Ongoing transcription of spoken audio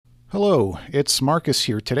Hello, it's Marcus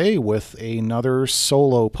here today with another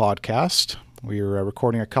solo podcast. We are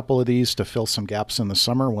recording a couple of these to fill some gaps in the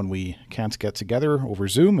summer when we can't get together over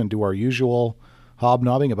Zoom and do our usual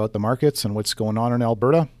hobnobbing about the markets and what's going on in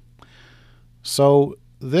Alberta. So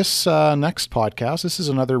this next podcast, this is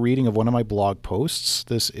another reading of one of my blog posts.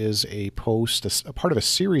 This is a post, a part of a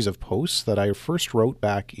series of posts that I first wrote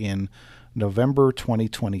back in November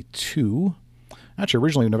 2022. Actually,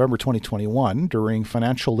 originally November 2021 during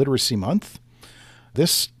Financial Literacy Month.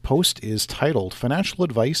 This post is titled Financial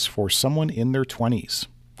Advice for Someone in Their 20s.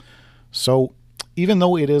 So even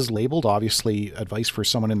though it is labeled, obviously, advice for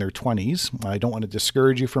someone in their 20s, I don't want to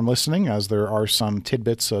discourage you from listening, as there are some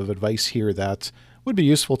tidbits of advice here that would be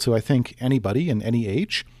useful to, I think, anybody in any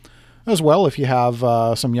age. As well, if you have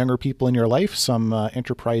some younger people in your life, some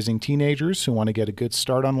enterprising teenagers who want to get a good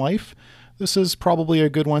start on life, this is probably a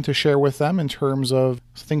good one to share with them in terms of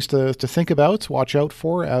things to think about, watch out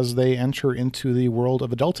for as they enter into the world of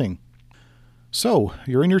adulting. So,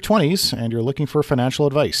 you're in your 20s and you're looking for financial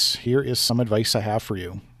advice. Here is some advice I have for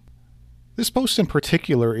you. This post in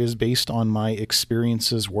particular is based on my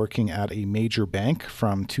experiences working at a major bank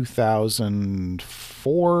from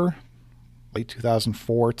 2004, late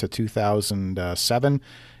 2004 to 2007,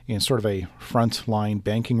 in sort of a frontline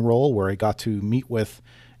banking role where I got to meet with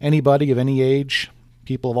anybody of any age,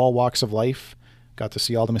 people of all walks of life, got to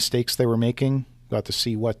see all the mistakes they were making, got to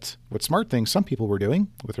see what smart things some people were doing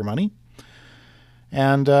with their money.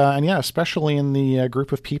 And yeah, especially in the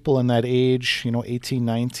group of people in that age, 18,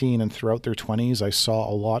 19, and throughout their 20s, I saw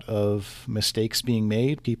a lot of mistakes being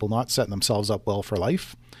made, people not setting themselves up well for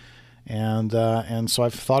life. And so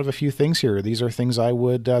I've thought of a few things here. These are things I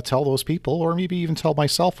would tell those people, or maybe even tell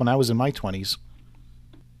myself when I was in my 20s.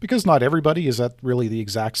 Because not everybody is at really the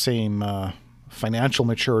exact same financial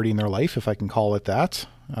maturity in their life, if I can call it that.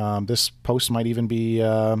 This post might even be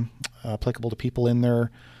applicable to people in their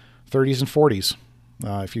 30s and 40s.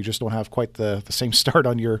 If you just don't have quite the same start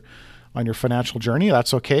on your financial journey,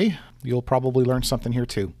 that's okay. You'll probably learn something here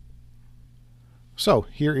too. So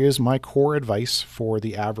here is my core advice for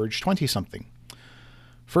the average 20-something.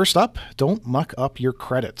 First up, don't muck up your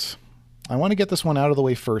credit. I want to get this one out of the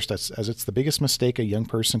way first, as it's the biggest mistake a young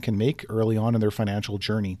person can make early on in their financial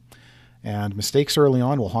journey. And mistakes early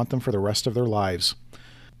on will haunt them for the rest of their lives.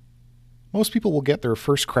 Most people will get their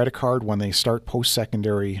first credit card when they start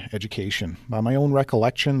post-secondary education. By my own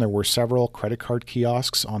recollection, there were several credit card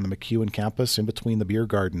kiosks on the MacEwan campus in between the beer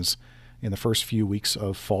gardens in the first few weeks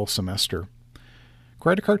of fall semester.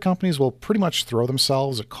 Credit card companies will pretty much throw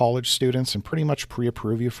themselves at college students and pretty much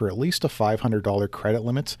pre-approve you for at least a $500 credit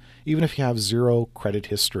limit, even if you have zero credit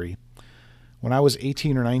history. When I was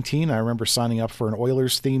 18 or 19, I remember signing up for an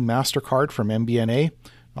Oilers-themed MasterCard from MBNA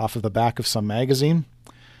off of the back of some magazine.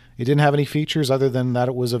 It didn't have any features other than that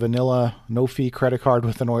it was a vanilla, no-fee credit card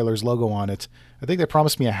with an Oilers logo on it. I think they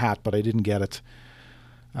promised me a hat, but I didn't get it.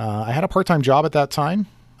 I had a part-time job at that time.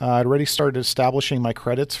 I'd already started establishing my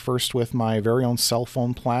credits, first with my very own cell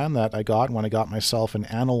phone plan that I got when I got myself an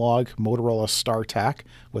analog Motorola StarTAC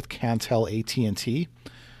with Cantel AT&T.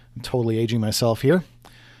 I'm totally aging myself here.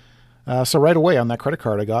 So right away on that credit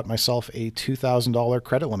card, I got myself a $2,000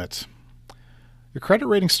 credit limit. Your credit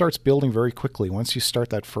rating starts building very quickly once you start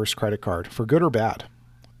that first credit card, for good or bad.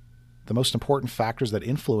 The most important factors that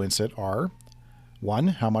influence it are, 1,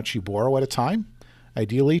 how much you borrow at a time.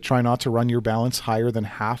 Ideally, try not to run your balance higher than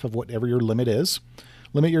half of whatever your limit is.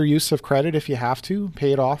 Limit your use of credit if you have to.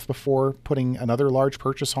 Pay it off before putting another large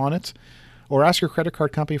purchase on it. Or ask your credit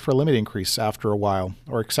card company for a limit increase after a while,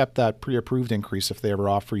 or accept that pre-approved increase if they ever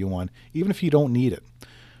offer you one, even if you don't need it.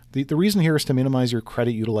 The reason here is to minimize your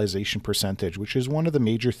credit utilization percentage, which is one of the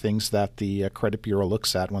major things that the credit bureau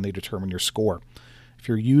looks at when they determine your score. If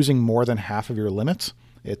you're using more than half of your limit,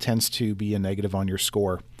 it tends to be a negative on your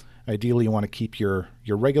score. Ideally, you want to keep your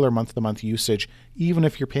regular month-to-month usage, even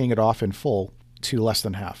if you're paying it off in full, to less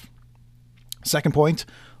than half. Second point,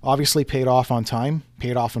 obviously pay it off on time.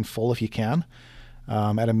 Pay it off in full if you can.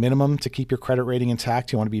 At a minimum, to keep your credit rating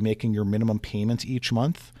intact, you want to be making your minimum payment each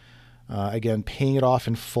month. Again, paying it off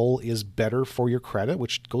in full is better for your credit,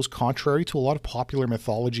 which goes contrary to a lot of popular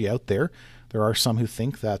mythology out there. There are some who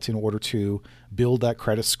think that in order to build that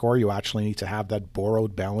credit score, you actually need to have that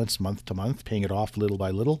borrowed balance month to month, paying it off little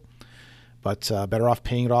by little. But better off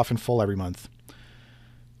paying it off in full every month.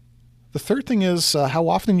 The third thing is how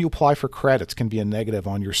often you apply for credits can be a negative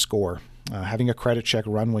on your score. Having a credit check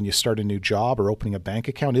run when you start a new job or opening a bank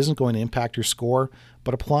account isn't going to impact your score,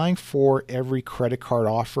 but applying for every credit card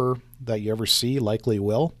offer that you ever see likely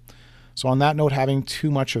will. So on that note, having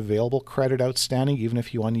too much available credit outstanding, even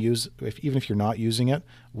if you're not using it,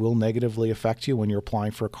 will negatively affect you when you're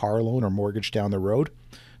applying for a car loan or mortgage down the road.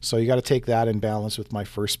 So you got to take that in balance with my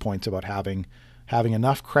first point about having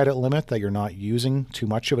enough credit limit that you're not using too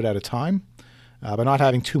much of it at a time, but not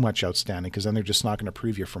having too much outstanding, because then they're just not going to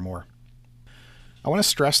approve you for more. I want to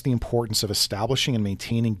stress the importance of establishing and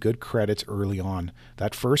maintaining good credit early on.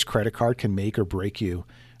 That first credit card can make or break you.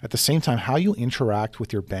 At the same time, how you interact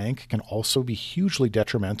with your bank can also be hugely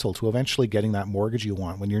detrimental to eventually getting that mortgage you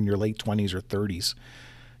want when you're in your late 20s or 30s.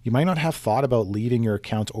 You might not have thought about leaving your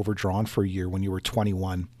account overdrawn for a year when you were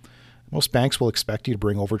 21. Most banks will expect you to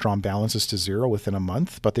bring overdrawn balances to zero within a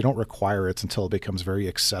month, but they don't require it until it becomes very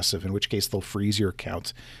excessive, in which case they'll freeze your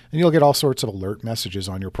account, and you'll get all sorts of alert messages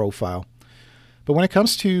on your profile. But when it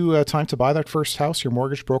comes to time to buy that first house, your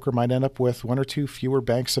mortgage broker might end up with one or two fewer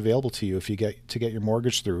banks available to you if you get your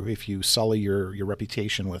mortgage through, if you sully your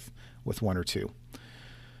reputation with one or two.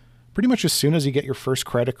 Pretty much as soon as you get your first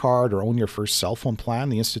credit card or own your first cell phone plan,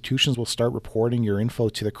 the institutions will start reporting your info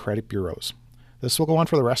to the credit bureaus. This will go on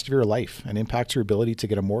for the rest of your life and impacts your ability to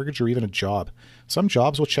get a mortgage or even a job. Some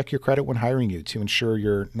jobs will check your credit when hiring you to ensure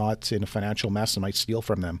you're not in a financial mess and might steal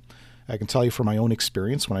from them. I can tell you from my own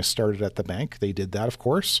experience when I started at the bank, they did that, of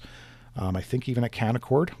course. I think even at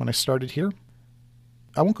Canaccord when I started here.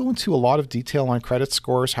 I won't go into a lot of detail on credit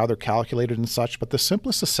scores, how they're calculated and such, but the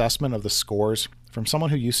simplest assessment of the scores from someone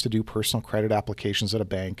who used to do personal credit applications at a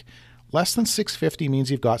bank, less than 650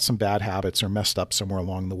 means you've got some bad habits or messed up somewhere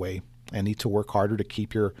along the way and need to work harder to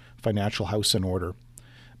keep your financial house in order.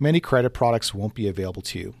 Many credit products won't be available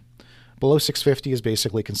to you. Below 650 is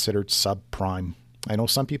basically considered subprime. I know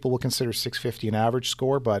some people will consider 650 an average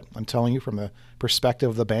score, but I'm telling you from the perspective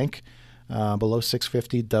of the bank, below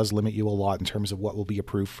 650 does limit you a lot in terms of what will be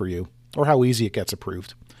approved for you or how easy it gets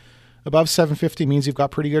approved. Above 750 means you've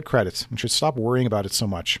got pretty good credit and should stop worrying about it so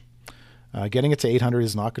much. Getting it to 800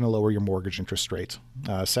 is not going to lower your mortgage interest rate.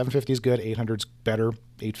 750 is good, 800 is better,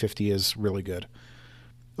 850 is really good.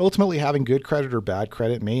 Ultimately, having good credit or bad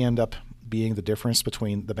credit may end up being the difference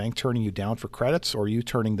between the bank turning you down for credits or you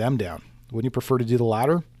turning them down. Wouldn't you prefer to do the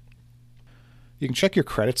latter? You can check your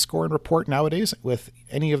credit score and report nowadays with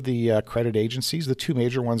any of the credit agencies. The two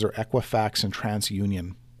major ones are Equifax and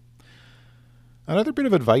TransUnion. Another bit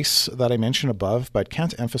of advice that I mentioned above, but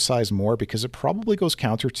can't emphasize more because it probably goes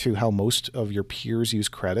counter to how most of your peers use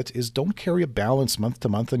credit, is don't carry a balance month to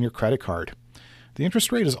month on your credit card. The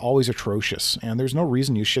interest rate is always atrocious, and there's no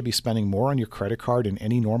reason you should be spending more on your credit card in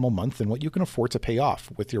any normal month than what you can afford to pay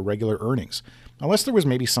off with your regular earnings, unless there was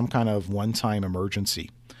maybe some kind of one-time emergency.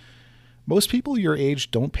 Most people your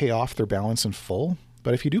age don't pay off their balance in full,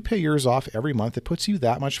 but if you do pay yours off every month, it puts you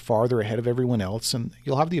that much farther ahead of everyone else, and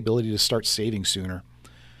you'll have the ability to start saving sooner.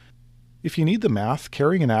 If you need the math,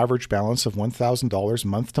 carrying an average balance of $1,000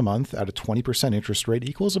 month to month at a 20% interest rate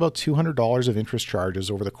equals about $200 of interest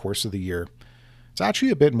charges over the course of the year. It's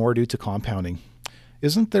actually a bit more due to compounding.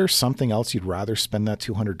 Isn't there something else you'd rather spend that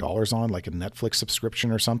 $200 on, like a Netflix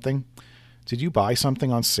subscription or something? Did you buy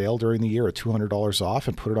something on sale during the year at $200 off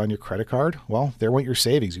and put it on your credit card? Well, there went your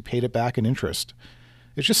savings. You paid it back in interest.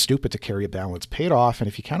 It's just stupid to carry a balance. Pay it off, and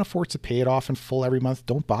if you can't afford to pay it off in full every month,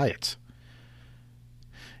 don't buy it.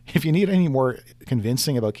 If you need any more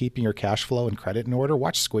convincing about keeping your cash flow and credit in order,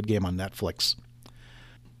 watch Squid Game on Netflix.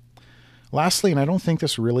 Lastly, and I don't think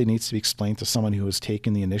this really needs to be explained to someone who has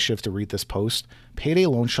taken the initiative to read this post, payday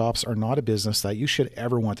loan shops are not a business that you should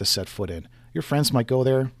ever want to set foot in. Your friends might go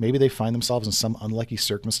there, maybe they find themselves in some unlucky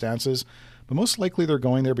circumstances, but most likely they're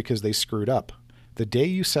going there because they screwed up. The day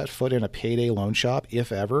you set foot in a payday loan shop,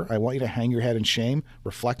 if ever, I want you to hang your head in shame,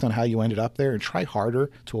 reflect on how you ended up there, and try harder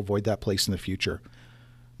to avoid that place in the future.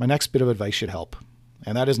 My next bit of advice should help,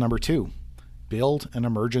 and that is number 2, build an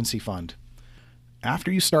emergency fund.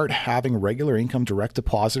 After you start having regular income direct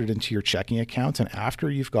deposited into your checking account, and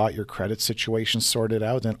after you've got your credit situation sorted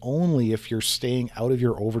out, and only if you're staying out of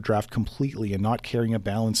your overdraft completely and not carrying a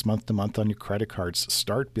balance month to month on your credit cards,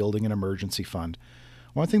 start building an emergency fund.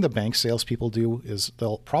 One thing the bank salespeople do is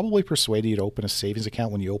they'll probably persuade you to open a savings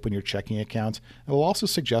account when you open your checking account, and will also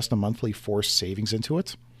suggest a monthly forced savings into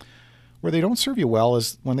it. Where they don't serve you well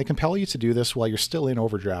is when they compel you to do this while you're still in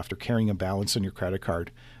overdraft or carrying a balance on your credit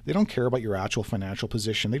card. They don't care about your actual financial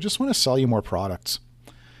position. They just want to sell you more products.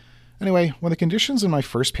 Anyway, when the conditions in my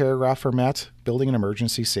first paragraph are met, building an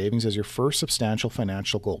emergency savings is your first substantial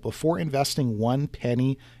financial goal before investing one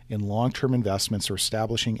penny in long-term investments or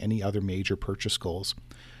establishing any other major purchase goals.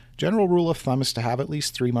 General rule of thumb is to have at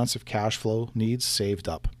least 3 months of cash flow needs saved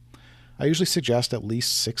up. I usually suggest at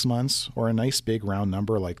least 6 months or a nice big round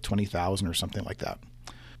number like 20,000 or something like that.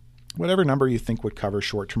 Whatever number you think would cover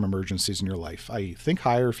short-term emergencies in your life. I think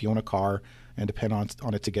higher if you own a car and depend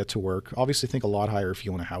on it to get to work. Obviously think a lot higher if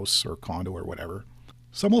you own a house or condo or whatever.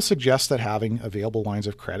 Some will suggest that having available lines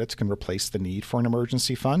of credit can replace the need for an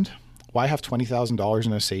emergency fund. Why have $20,000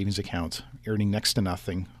 in a savings account, earning next to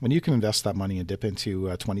nothing, when you can invest that money and dip into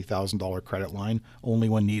a $20,000 credit line only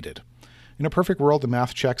when needed? In a perfect world, the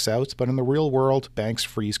math checks out, but in the real world, banks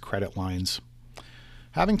freeze credit lines.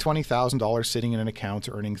 Having $20,000 sitting in an account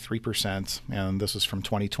earning 3%, and this is from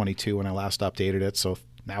 2022 when I last updated it, so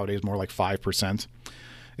nowadays more like 5%.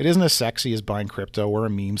 It isn't as sexy as buying crypto or a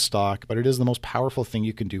meme stock, but it is the most powerful thing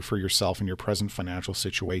you can do for yourself in your present financial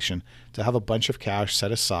situation, to have a bunch of cash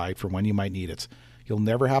set aside for when you might need it. You'll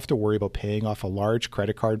never have to worry about paying off a large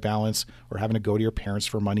credit card balance or having to go to your parents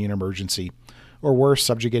for money in an emergency, or worse,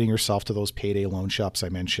 subjugating yourself to those payday loan shops I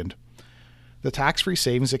mentioned. The tax-free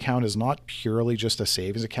savings account is not purely just a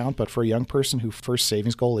savings account, but for a young person whose first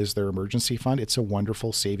savings goal is their emergency fund, it's a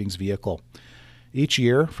wonderful savings vehicle. Each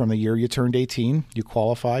year, from the year you turned 18, you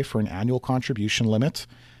qualify for an annual contribution limit,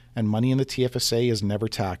 and money in the TFSA is never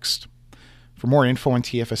taxed. For more info on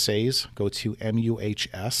TFSAs, go to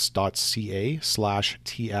muhs.ca/TFSA.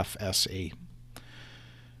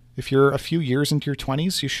 If you're a few years into your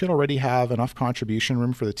 20s, you should already have enough contribution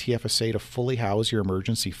room for the TFSA to fully house your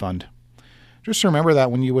emergency fund. Just remember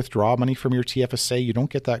that when you withdraw money from your TFSA, you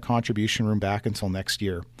don't get that contribution room back until next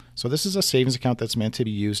year. So this is a savings account that's meant to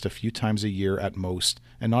be used a few times a year at most,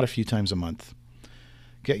 and not a few times a month.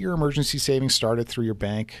 Get your emergency savings started through your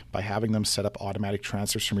bank by having them set up automatic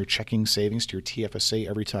transfers from your checking savings to your TFSA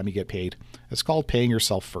every time you get paid. It's called paying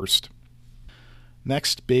yourself first.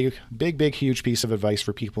 Next, big, huge piece of advice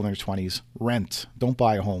for people in their 20s. Rent. Don't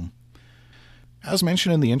buy a home. As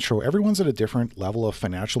mentioned in the intro, everyone's at a different level of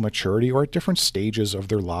financial maturity or at different stages of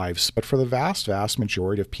their lives. But for the vast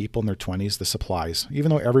majority of people in their 20s, this applies, even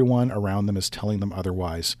though everyone around them is telling them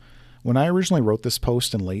otherwise. When I originally wrote this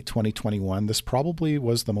post in late 2021, this probably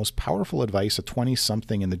was the most powerful advice a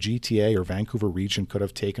 20-something in the GTA or Vancouver region could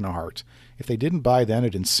have taken to heart. If they didn't buy then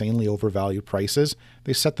at insanely overvalued prices,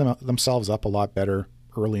 they set themselves up a lot better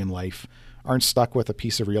early in life, aren't stuck with a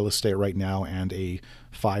piece of real estate right now and a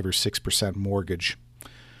 5 or 6% mortgage.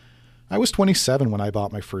 I was 27 when I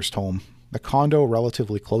bought my first home, a condo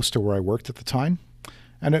relatively close to where I worked at the time,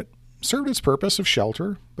 and it served its purpose of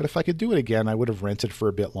shelter, but if I could do it again, I would have rented for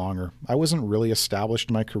a bit longer. I wasn't really established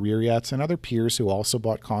in my career yet, and other peers who also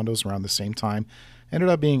bought condos around the same time ended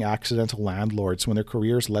up being accidental landlords when their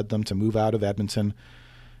careers led them to move out of Edmonton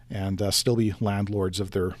and still be landlords of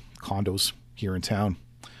their condos here in town.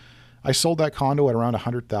 I sold that condo at around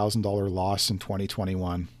 $100,000 loss in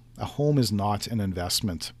 2021. A home is not an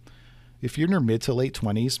investment. If you're in your mid to late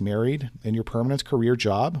 20s, married, in your permanent career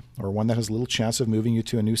job, or one that has little chance of moving you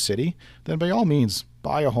to a new city, then by all means,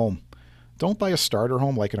 buy a home. Don't buy a starter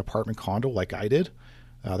home like an apartment condo like I did,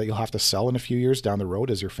 that you'll have to sell in a few years down the road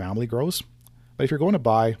as your family grows. But if you're going to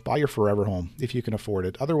buy your forever home if you can afford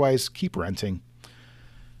it. Otherwise, keep renting.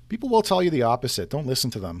 People will tell you the opposite. Don't listen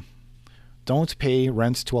to them. Don't pay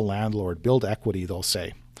rent to a landlord. Build equity, they'll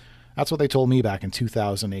say. That's what they told me back in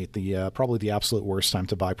 2008, probably the absolute worst time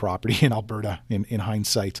to buy property in Alberta in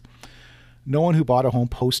hindsight. No one who bought a home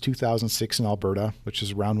post-2006 in Alberta, which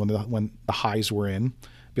is around when the highs were in,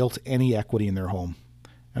 built any equity in their home.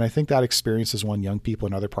 And I think that experience is one young people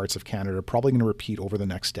in other parts of Canada are probably going to repeat over the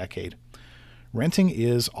next decade. Renting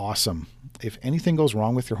is awesome. If anything goes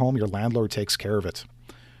wrong with your home, your landlord takes care of it.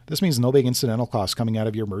 This means no big incidental costs coming out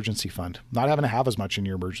of your emergency fund, not having to have as much in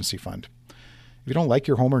your emergency fund. If you don't like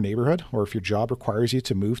your home or neighborhood, or if your job requires you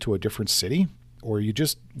to move to a different city, or you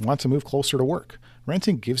just want to move closer to work,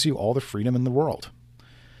 renting gives you all the freedom in the world.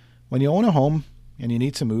 When you own a home and you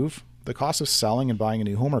need to move, the cost of selling and buying a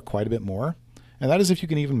new home are quite a bit more, and that is if you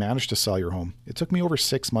can even manage to sell your home. It took me over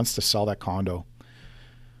 6 months to sell that condo.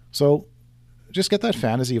 So just get that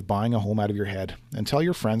fantasy of buying a home out of your head and tell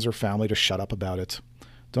your friends or family to shut up about it.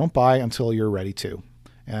 Don't buy until you're ready to.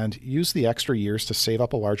 And use the extra years to save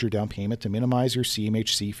up a larger down payment to minimize your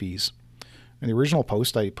CMHC fees. In the original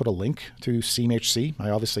post, I put a link to CMHC. I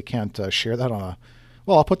obviously can't share that on a...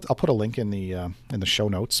 Well, I'll put a link in the show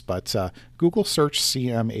notes, but Google search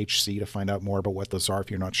CMHC to find out more about what those are if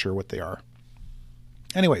you're not sure what they are.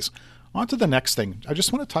 Anyways, on to the next thing. I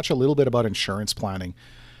just want to touch a little bit about insurance planning.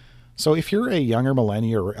 So if you're a younger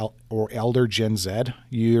millennial or elder Gen Z,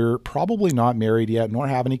 you're probably not married yet nor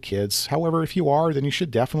have any kids. However, if you are, then you should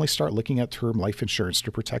definitely start looking at term life insurance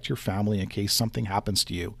to protect your family in case something happens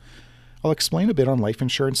to you. I'll explain a bit on life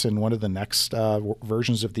insurance in one of the next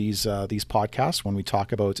versions of these podcasts when we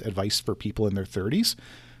talk about advice for people in their 30s.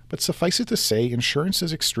 But suffice it to say, insurance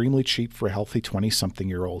is extremely cheap for a healthy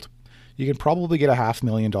 20-something-year-old. You can probably get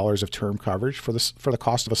 $500,000 of term coverage for the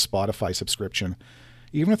cost of a Spotify subscription.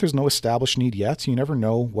 Even if there's no established need yet, you never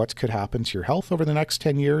know what could happen to your health over the next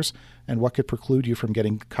 10 years and what could preclude you from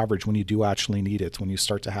getting coverage when you do actually need it, when you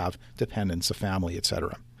start to have dependents, a family,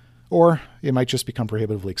 etc. Or it might just become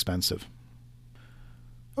prohibitively expensive.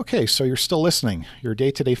 Okay, so you're still listening. Your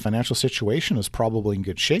day-to-day financial situation is probably in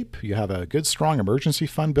good shape. You have a good, strong emergency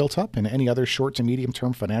fund built up and any other short to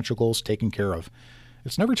medium-term financial goals taken care of.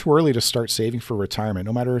 It's never too early to start saving for retirement,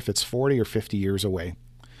 no matter if it's 40 or 50 years away.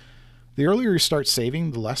 The earlier you start saving,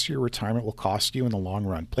 the less your retirement will cost you in the long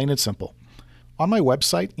run, plain and simple. On my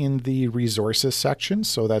website in the resources section,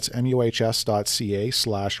 so that's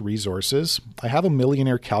muhs.ca/resources, I have a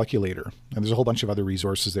millionaire calculator, and there's a whole bunch of other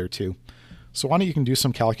resources there too. So on it you can do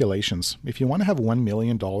some calculations. If you want to have $1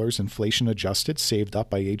 million inflation adjusted saved up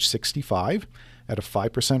by age 65 at a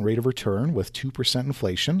 5% rate of return with 2%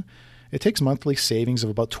 inflation, it takes monthly savings of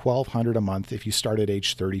about $1,200 a month if you start at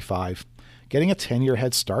age 35. Getting a 10-year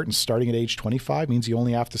head start and starting at age 25 means you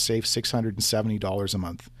only have to save $670 a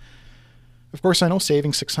month. Of course, I know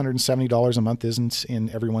saving $670 a month isn't in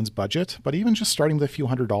everyone's budget, but even just starting with a few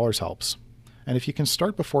 $100s helps. And if you can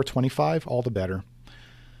start before 25, all the better.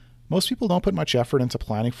 Most people don't put much effort into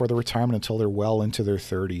planning for their retirement until they're well into their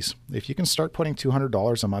 30s. If you can start putting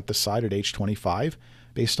 $200 a month aside at age 25,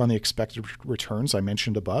 based on the expected returns I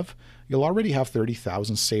mentioned above, you'll already have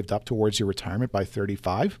 $30,000 saved up towards your retirement by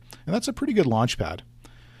 35, and that's a pretty good launch pad.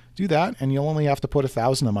 Do that, and you'll only have to put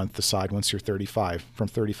 $1,000 a month aside once you're 35, from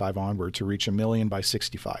 35 onward, to reach $1 million by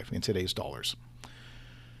 65 in today's dollars.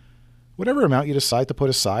 Whatever amount you decide to put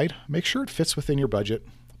aside, make sure it fits within your budget,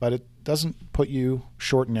 but it doesn't put you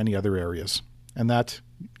short in any other areas, and that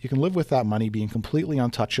you can live with that money being completely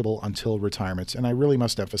untouchable until retirement, and I really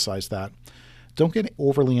must emphasize that. Don't get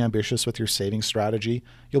overly ambitious with your saving strategy.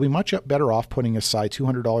 You'll be much better off putting aside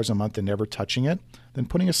 $200 a month and never touching it than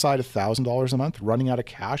putting aside $1,000 a month, running out of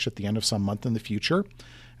cash at the end of some month in the future,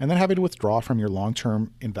 and then having to withdraw from your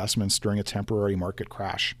long-term investments during a temporary market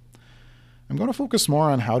crash. I'm going to focus more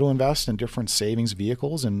on how to invest in different savings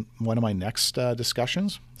vehicles in one of my next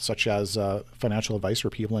discussions, such as financial advice for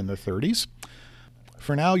people in their 30s.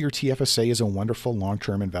 For now, your TFSA is a wonderful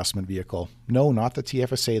long-term investment vehicle. No, not the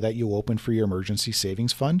TFSA that you open for your emergency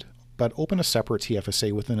savings fund, but open a separate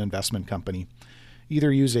TFSA with an investment company.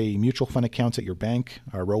 Either use a mutual fund account at your bank,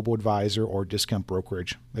 a robo-advisor, or discount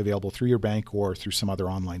brokerage, available through your bank or through some other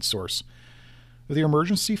online source. With your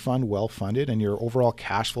emergency fund well-funded and your overall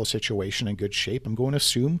cash flow situation in good shape, I'm going to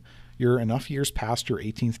assume you're enough years past your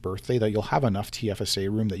 18th birthday that you'll have enough TFSA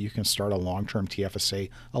room that you can start a long-term TFSA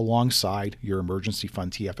alongside your emergency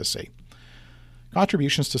fund TFSA.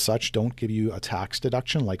 Contributions to such don't give you a tax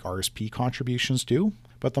deduction like RSP contributions do,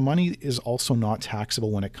 but the money is also not taxable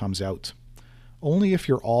when it comes out. Only if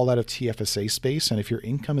you're all out of TFSA space and if your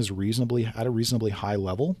income is at a reasonably high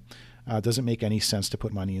level, does it make any sense to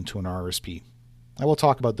put money into an RSP. I will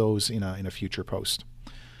talk about those in a future post.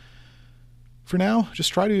 For now,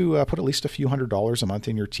 just try to put at least a few $100s a month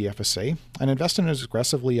in your TFSA and invest in as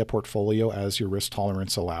aggressively a portfolio as your risk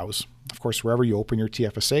tolerance allows. Of course, wherever you open your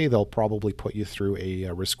TFSA, they'll probably put you through a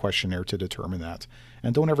risk questionnaire to determine that.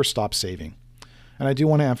 And don't ever stop saving. And I do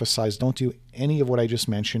want to emphasize, don't do any of what I just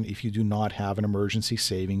mentioned if you do not have an emergency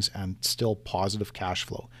savings and still positive cash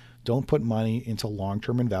flow. Don't put money into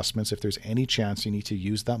long-term investments if there's any chance you need to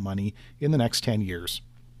use that money in the next 10 years.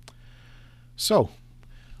 So,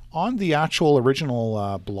 on the actual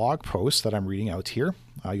original blog post that I'm reading out here,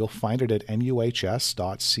 you'll find it at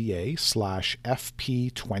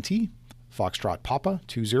muhs.ca/FP20, Foxtrot Papa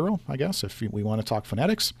 20, I guess, if we want to talk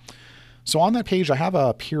phonetics. So on that page, I have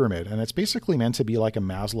a pyramid, and it's basically meant to be like a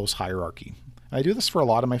Maslow's hierarchy. I do this for a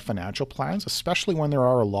lot of my financial plans, especially when there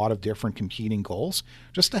are a lot of different competing goals,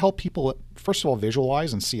 just to help people, first of all,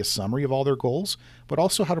 visualize and see a summary of all their goals, but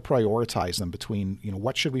also how to prioritize them between,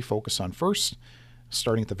 what should we focus on first,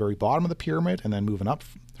 starting at the very bottom of the pyramid and then moving up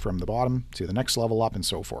from the bottom to the next level up and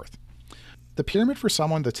so forth. The pyramid for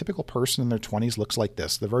someone, the typical person in their 20s, looks like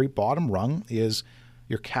this. The very bottom rung is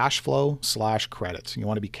your cash flow / credit. You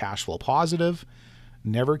want to be cash flow positive,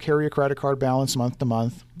 never carry a credit card balance month to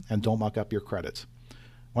month, and don't muck up your credit.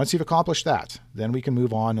 Once you've accomplished that, then we can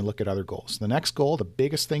move on and look at other goals. The next goal, the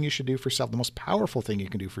biggest thing you should do for yourself, the most powerful thing you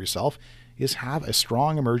can do for yourself, is have a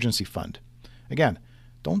strong emergency fund. Again,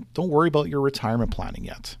 don't worry about your retirement planning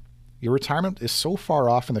yet. Your retirement is so far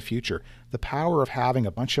off in the future. The power of having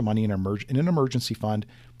a bunch of money in an emergency fund,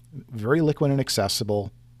 very liquid and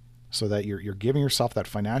accessible, so that you're giving yourself that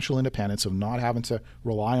financial independence of not having to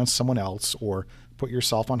rely on someone else or put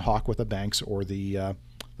yourself on hawk with the banks or the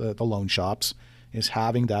loan shops, is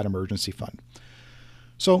having that emergency fund.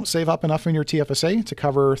 So save up enough in your TFSA to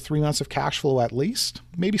cover 3 months of cash flow at least,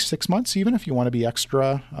 maybe 6 months even if you want to be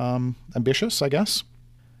extra ambitious, I guess.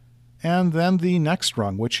 And then the next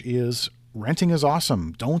rung, which is renting is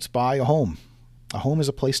awesome. Don't buy a home. A home is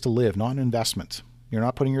a place to live, not an investment. You're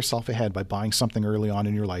not putting yourself ahead by buying something early on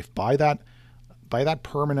in your life. Buy that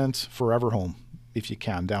permanent forever home if you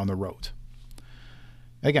can down the road.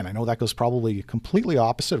 Again, I know that goes probably completely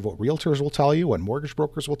opposite of what realtors will tell you, what mortgage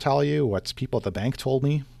brokers will tell you, what people at the bank told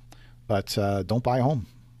me, but don't buy a home.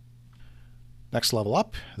 Next level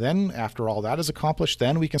up, then after all that is accomplished,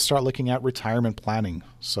 then we can start looking at retirement planning.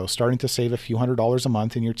 So starting to save a few $100s a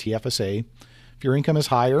month in your TFSA. If your income is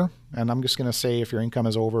higher, and I'm just going to say if your income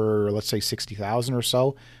is over, let's say $60,000 or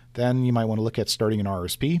so, then you might want to look at starting an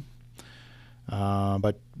RSP.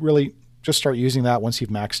 But really, just start using that once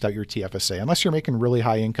you've maxed out your TFSA. Unless you're making really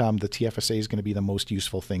high income, the TFSA is going to be the most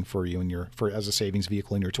useful thing for you as a savings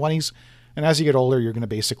vehicle in your 20s. And as you get older, you're going to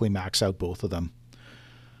basically max out both of them.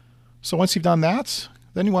 So once you've done that,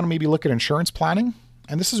 then you want to maybe look at insurance planning.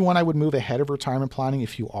 And this is when I would move ahead of retirement planning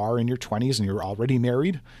if you are in your 20s and you're already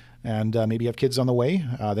married and maybe have kids on the way.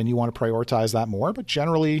 Then you want to prioritize that more. But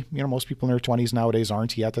generally, most people in their 20s nowadays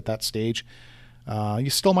aren't yet at that stage. You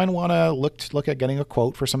still might want to look at getting a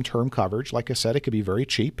quote for some term coverage. Like I said, it could be very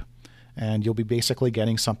cheap, and you'll be basically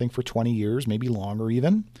getting something for 20 years, maybe longer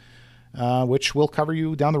even, which will cover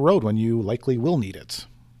you down the road when you likely will need it.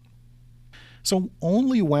 So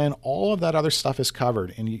only when all of that other stuff is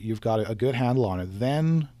covered and you've got a good handle on it,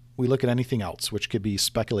 then we look at anything else, which could be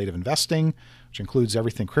speculative investing, which includes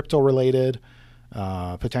everything crypto related,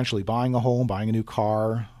 potentially buying a home, buying a new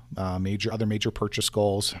car, other major purchase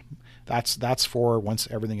goals. That's for once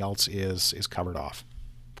everything else is covered off.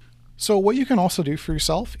 So what you can also do for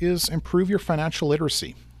yourself is improve your financial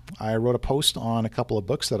literacy. I wrote a post on a couple of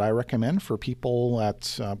books that I recommend for people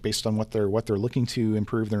based on what they're looking to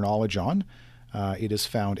improve their knowledge on. It is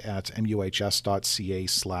found at muhs.ca/books.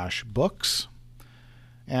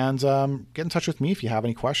 And get in touch with me if you have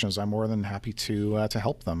any questions. I'm more than happy to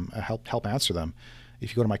help answer them. If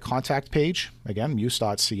you go to my contact page, again,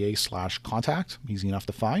 muse.ca/contact, easy enough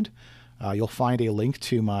to find, you'll find a link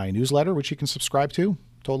to my newsletter, which you can subscribe to,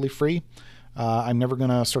 totally free. I'm never going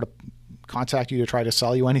to sort of contact you to try to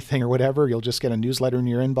sell you anything or whatever. You'll just get a newsletter in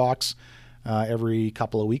your inbox every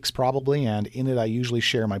couple of weeks probably, and in it I usually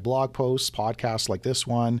share my blog posts, podcasts like this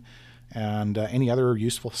one, and any other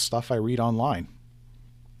useful stuff I read online.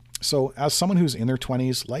 So as someone who's in their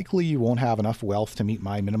 20s, likely you won't have enough wealth to meet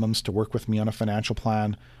my minimums to work with me on a financial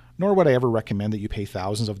plan, nor would I ever recommend that you pay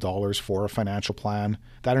thousands of dollars for a financial plan.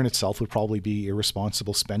 That in itself would probably be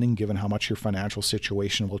irresponsible spending given how much your financial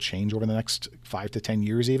situation will change over the next 5 to 10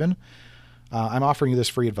 years even. I'm offering you this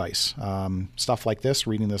free advice. Stuff like this,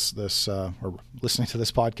 reading this or listening to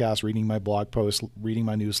this podcast, reading my blog post, reading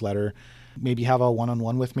my newsletter, maybe have a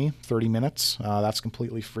one-on-one with me, 30 minutes. That's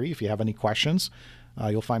completely free. If you have any questions,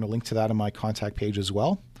 you'll find a link to that on my contact page as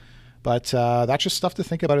well. But that's just stuff to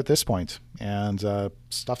think about at this point, and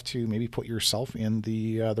stuff to maybe put yourself in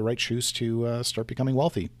the right shoes to start becoming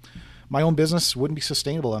wealthy. My own business wouldn't be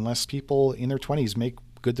sustainable unless people in their 20s make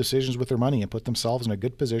good decisions with their money and put themselves in a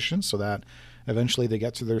good position so that eventually they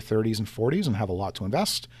get to their 30s and 40s and have a lot to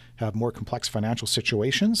invest, have more complex financial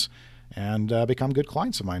situations, and become good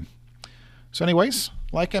clients of mine. So anyways,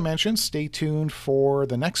 like I mentioned, stay tuned for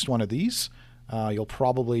the next one of these. You'll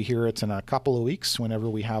probably hear it in a couple of weeks whenever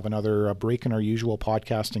we have another break in our usual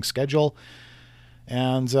podcasting schedule.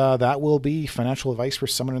 And that will be financial advice for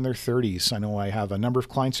someone in their 30s. I know I have a number of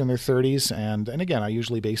clients in their 30s. And again, I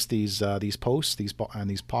usually base these posts and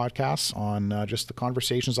these podcasts on just the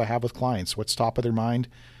conversations I have with clients. What's top of their mind?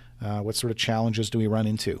 What sort of challenges do we run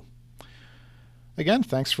into? Again,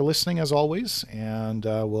 thanks for listening as always. And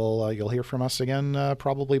you'll hear from us again,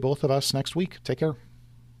 probably both of us next week. Take care.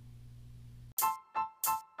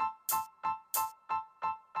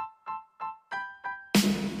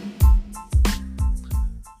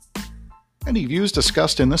 Any views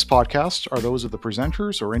discussed in this podcast are those of the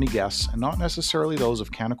presenters or any guests, and not necessarily those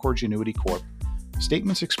of Canaccord Genuity Corp.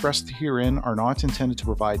 Statements expressed herein are not intended to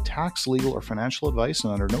provide tax, legal, or financial advice,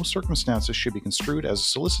 and under no circumstances should be construed as a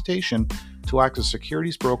solicitation to act as a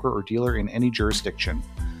securities broker or dealer in any jurisdiction.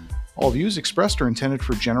 All views expressed are intended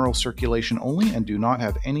for general circulation only and do not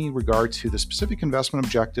have any regard to the specific investment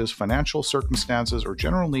objectives, financial circumstances, or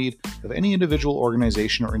general need of any individual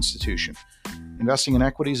organization or institution. Investing in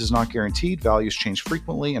equities is not guaranteed, values change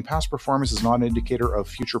frequently, and past performance is not an indicator of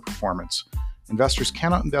future performance. Investors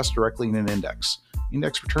cannot invest directly in an index.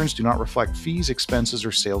 Index returns do not reflect fees, expenses,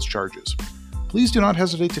 or sales charges. Please do not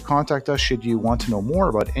hesitate to contact us should you want to know more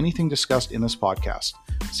about anything discussed in this podcast.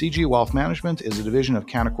 CG Wealth Management is a division of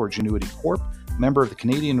Canaccord Genuity Corp., member of the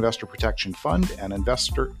Canadian Investor Protection Fund and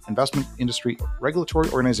Investment Industry Regulatory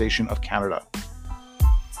Organization of Canada.